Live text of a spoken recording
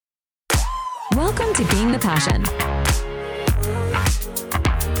Welcome to Gain the Passion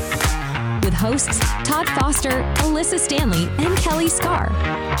with hosts Todd Foster, Alyssa Stanley, and Kelly Scar.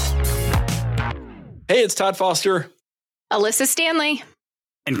 Hey, it's Todd Foster, Alyssa Stanley,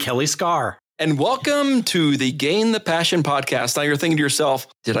 and Kelly Scar. And welcome to the Gain the Passion podcast. Now you're thinking to yourself,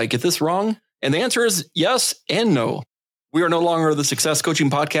 did I get this wrong? And the answer is yes and no. We are no longer the Success Coaching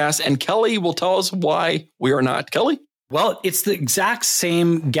Podcast, and Kelly will tell us why we are not. Kelly? Well, it's the exact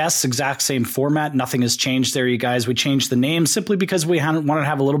same guests, exact same format. Nothing has changed there, you guys. We changed the name simply because we wanted to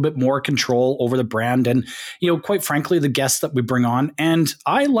have a little bit more control over the brand and, quite frankly, the guests that we bring on. And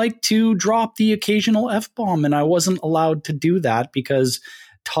I like to drop the occasional F-bomb, and I wasn't allowed to do that because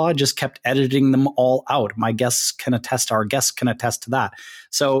Todd just kept editing them all out. Our guests can attest to that.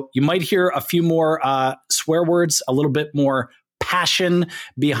 So you might hear a few more swear words, a little bit more passion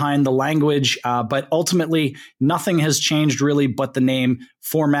behind the language, but ultimately nothing has changed really, but the name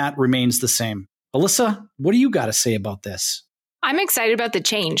format remains the same. Alyssa, what do you got to say about this? I'm excited about the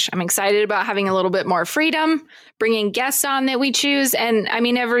change. I'm excited about having a little bit more freedom, bringing guests on that we choose. And I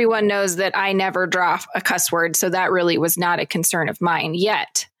mean, everyone knows that I never drop a cuss word, so that really was not a concern of mine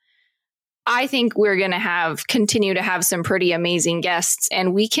yet. I think we're going to continue to have some pretty amazing guests,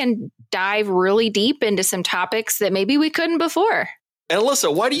 and we can dive really deep into some topics that maybe we couldn't before. And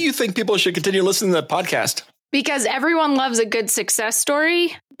Alyssa, why do you think people should continue listening to the podcast? Because everyone loves a good success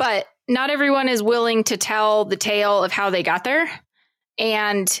story, but not everyone is willing to tell the tale of how they got there.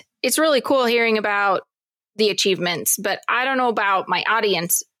 And it's really cool hearing about the achievements, but I don't know about my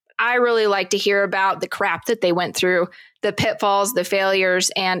audience. I really like to hear about the crap that they went through, the pitfalls, the failures,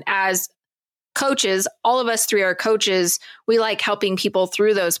 and as coaches, all of us three are coaches. We like helping people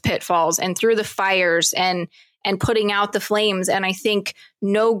through those pitfalls and through the fires and putting out the flames. And I think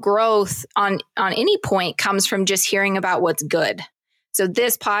no growth on any point comes from just hearing about what's good. So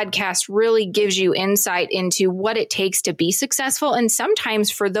this podcast really gives you insight into what it takes to be successful. And sometimes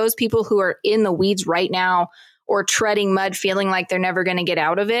for those people who are in the weeds right now or treading mud, feeling like they're never going to get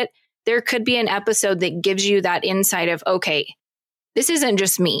out of it, there could be an episode that gives you that insight of, okay, this isn't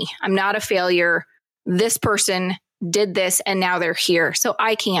just me. I'm not a failure. This person did this and now they're here. So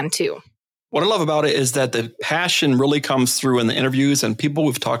I can too. What I love about it is that the passion really comes through in the interviews and people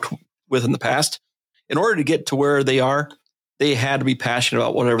we've talked with in the past. In order to get to where they are, they had to be passionate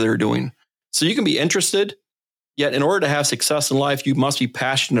about whatever they're doing. So you can be interested, yet in order to have success in life, you must be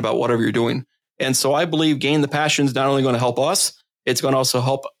passionate about whatever you're doing. And so I believe Gain the Passion is not only going to help us, it's going to also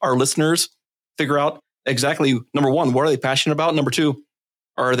help our listeners figure out exactly, number one, what are they passionate about? Number two,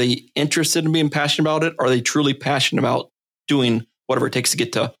 are they interested in being passionate about it? Are they truly passionate about doing whatever it takes to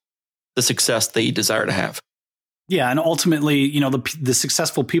get to the success they desire to have? Yeah. And ultimately, the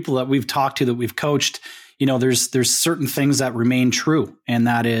successful people that we've talked to, that we've coached, there's certain things that remain true, and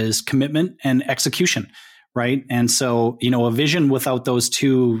that is commitment and execution. Right. And so, a vision without those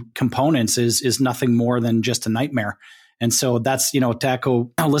two components is nothing more than just a nightmare. And so that's, to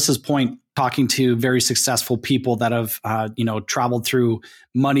echo Alyssa's point, talking to very successful people that have, traveled through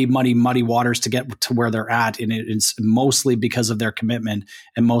muddy waters to get to where they're at. And it's mostly because of their commitment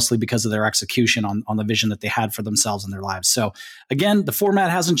and mostly because of their execution on the vision that they had for themselves and their lives. So again, the format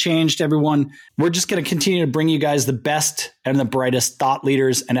hasn't changed, everyone. We're just going to continue to bring you guys the best and the brightest thought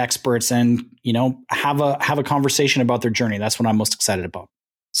leaders and experts and, have a conversation about their journey. That's what I'm most excited about.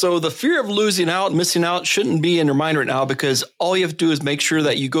 So the fear of losing out, missing out shouldn't be in your mind right now, because all you have to do is make sure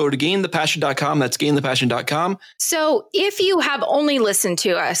that you go to gainthepassion.com. That's gainthepassion.com. So if you have only listened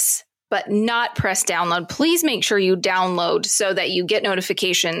to us, but not pressed download, please make sure you download so that you get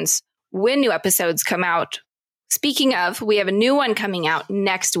notifications when new episodes come out. Speaking of, we have a new one coming out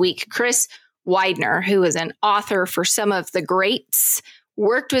next week. Chris Widener, who is an author for some of the greats,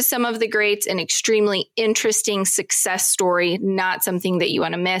 worked with some of the greats, an extremely interesting success story, not something that you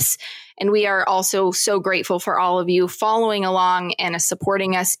want to miss. And we are also so grateful for all of you following along and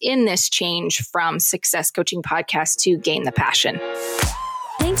supporting us in this change from Success Coaching Podcast to Gain the Passion.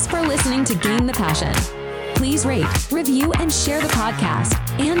 Thanks for listening to Gain the Passion. Please rate, review, and share the podcast.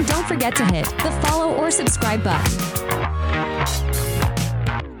 And don't forget to hit the follow or subscribe button.